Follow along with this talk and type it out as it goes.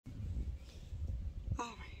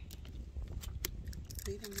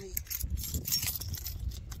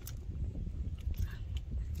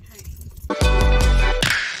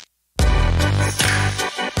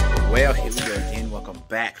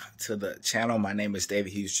to the channel. My name is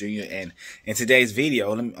David Hughes Jr. And in today's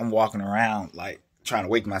video, I'm walking around like trying to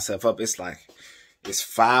wake myself up. It's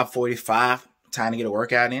 5:45, time to get a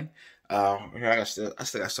workout in. I still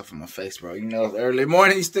got stuff on my face, bro. You know, early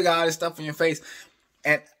morning, you still got all this stuff on your face.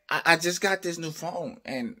 And I just got this new phone,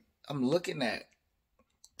 and I'm looking at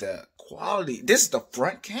the quality. This is the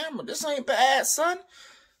front camera. This ain't bad, son.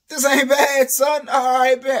 This ain't bad, son. All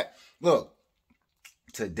right, bet. Look,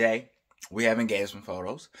 today we have engagement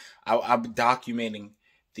photos. I'll be documenting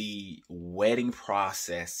the wedding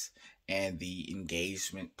process and the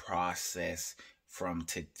engagement process from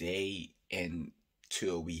today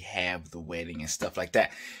until we have the wedding and stuff like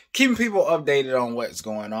that. Keeping people updated on what's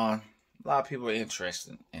going on. A lot of people are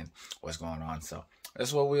interested in what's going on. So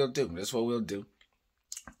that's what we'll do.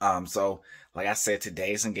 So like I said,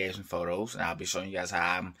 today's engagement photos, and I'll be showing you guys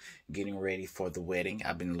how I'm getting ready for the wedding.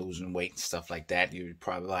 I've been losing weight and stuff like that. You're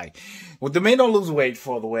probably like, well, the men don't lose weight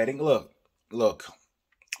for the wedding. Look,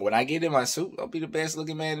 when I get in my suit, I'll be the best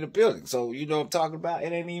looking man in the building. So you know what I'm talking about.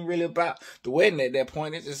 It ain't even really about the wedding at that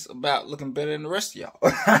point. It's just about looking better than the rest of y'all.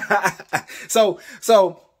 So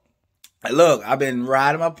look, I've been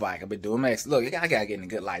riding my bike. I've been doing my look. I gotta get in a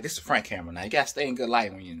good light. This is the front camera now. You gotta stay in good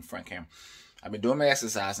light when you're in the front camera. I've been doing my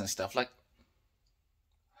exercise and stuff like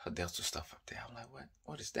delta stuff up there. I'm like,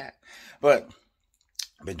 what is that? But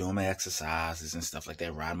I've been doing my exercises and stuff like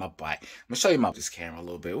that, riding my bike. I'm gonna show you this camera a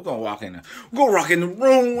little bit. We're gonna rock in the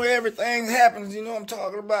room where everything happens. You know what I'm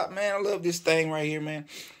talking about, man. I love this thing right here, man.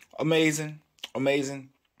 Amazing.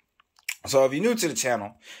 So if you're new to the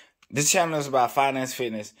channel, this channel is about finance,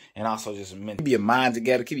 fitness, and also just keep your mind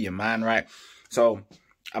together, keep your mind right. So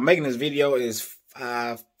I'm making this video. Is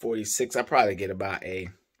 5:46. I probably get about a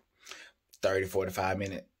 30-45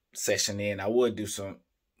 minute session in. I would do some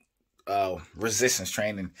resistance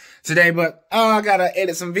training today, but I gotta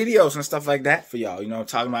edit some videos and stuff like that for y'all. You know what I'm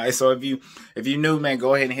talking about? So if you new, man,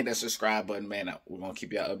 go ahead and hit that subscribe button, man. We're gonna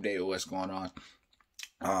keep y'all updated with what's going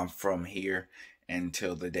on from here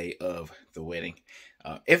until the day of the wedding.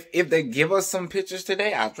 If they give us some pictures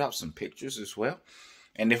today, I'll drop some pictures as well.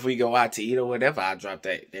 And if we go out to eat or whatever, I'll drop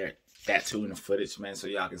that too in the footage, man, so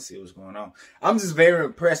y'all can see what's going on. I'm just very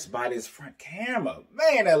impressed by this front camera.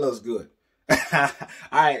 Man, that looks good. All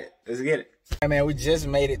right, let's get it. Hey, man, we just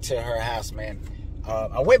made it to her house, man.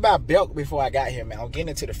 I went by Belk before I got here, man. I'm getting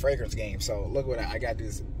into the fragrance game. So look what I got.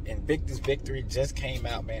 This Invictus Victory just came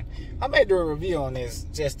out, man. I may do a review on this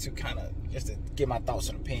just to get my thoughts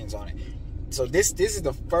and opinions on it. So this is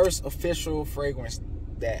the first official fragrance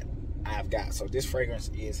that I've got. So this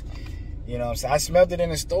fragrance is, you know what I'm saying, I smelled it in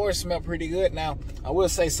the store. It smelled pretty good. Now, I will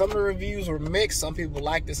say some of the reviews were mixed. Some people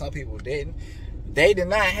liked it, some people didn't. They did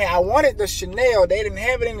not have, I wanted the Chanel. They didn't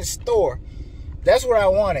have it in the store. That's what I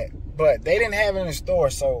wanted, but they didn't have it in the store.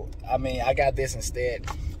 So, I mean, I got this instead.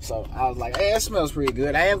 So, I was like, hey, it smells pretty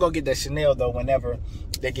good. I am going to get that Chanel, though, whenever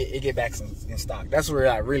it get back in stock. That's what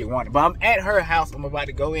I really wanted. But I'm at her house. I'm about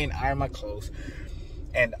to go in, iron my clothes,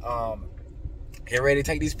 and get ready to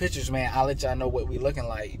take these pictures, man. I'll let y'all know what we looking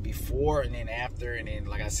like before and then after. And then,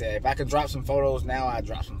 like I said, if I could drop some photos now, I'll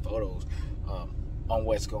drop some photos on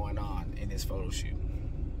what's going on in this photo shoot.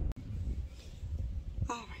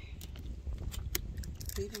 All right.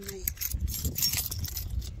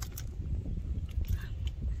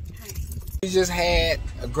 We just had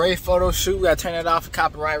a great photo shoot. We got to turn it off for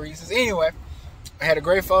copyright reasons. Anyway, I had a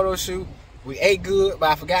great photo shoot. We ate good, but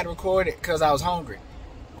I forgot to record it because I was hungry.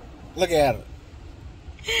 Look at it.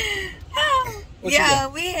 Yeah,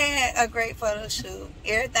 we had a great photo shoot.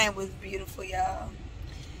 Everything was beautiful, y'all.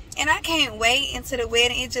 And I can't wait until the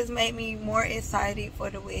wedding. It just made me more excited for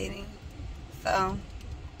the wedding. So,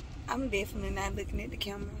 I'm definitely not looking at the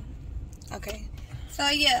camera. Okay. So,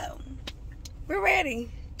 yeah. We're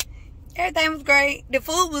ready. Everything was great. The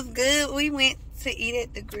food was good. We went to eat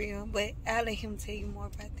at the grill. But I'll let him tell you more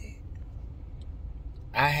about that.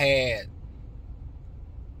 I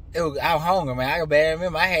was hungry, man. I got bad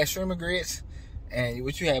remember. I had shrimp and grits, and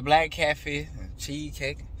what you had, black catfish and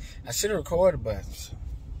cheesecake. I should have recorded, but.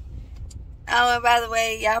 Oh, and by the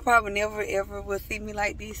way, y'all probably never ever will see me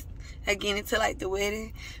like this again until like the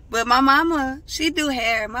wedding. But my mama, she do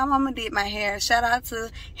hair. My mama did my hair. Shout out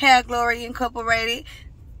to Hair Glory Incorporated,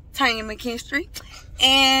 Tanya McKinstry.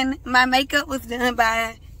 And my makeup was done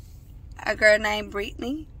by a girl named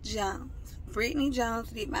Brittany Jones. Brittany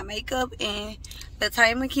Jones did my makeup, and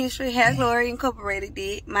Tanya McKinstry Hair Glory Incorporated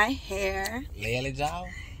did my hair. Lily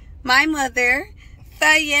Jones? My mother.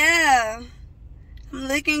 So yeah, I'm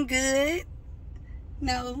looking good.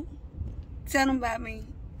 No, tell them about me.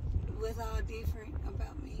 What's all different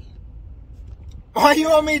about me? Why you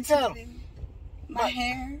want me to tell them? My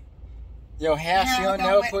hair. Your hair, she don't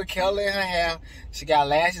never put color in her hair. She got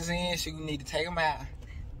lashes in. She need to take them out.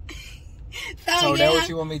 So that's what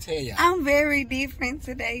you want me to tell you. I'm very different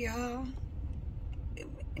today, y'all.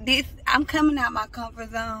 I'm coming out my comfort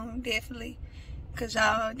zone, definitely. Because,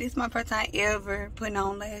 y'all, this is my first time ever putting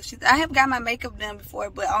on lashes. I have got my makeup done before,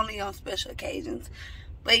 but only on special occasions.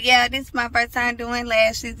 But, yeah, this is my first time doing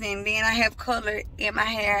lashes. And then I have color in my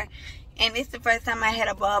hair. And this is the first time I had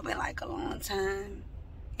a bob in, like, a long time.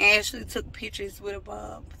 And actually took pictures with a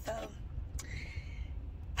bob. So,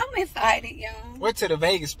 I'm excited, y'all. Wait till the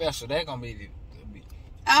Vegas special. That's going to be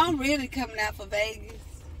I'm really coming out for Vegas.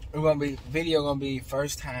 Video gonna be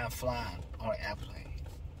first time flying on an airplane.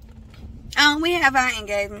 We have our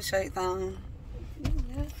engagement shirts on.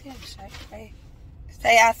 Let's have a shirt, right?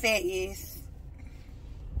 Say I said yes.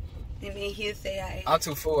 And then he'll say I asked. I'm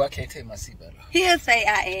too full. I can't take my seatbelt off. He'll say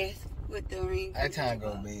I asked with the ring. That time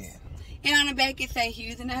go to bed. And on the back it say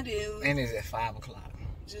Hughes and I do. And it's at 5 o'clock.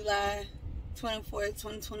 July 24th,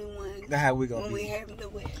 2021. That's how we gonna when be. we have the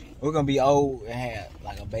wedding. We're gonna be old and have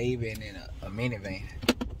like a baby and then a minivan.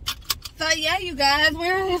 So yeah, you guys,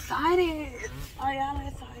 we're excited. Are y'all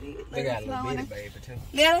excited? They got a little bitty baby too.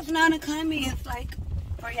 Let us know in the comments, like,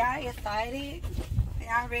 are y'all excited? Are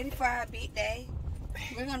y'all ready for our big day?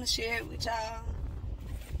 We're gonna share it with y'all.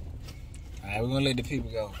 Alright, we're gonna let the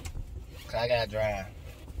people go. Cause I gotta drive.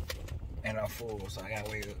 And I'm full, so I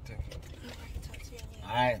gotta wait up too.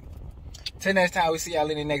 Alright. Till next time, we see y'all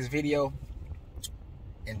in the next video.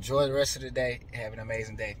 Enjoy the rest of the day. Have an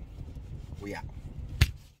amazing day. We out.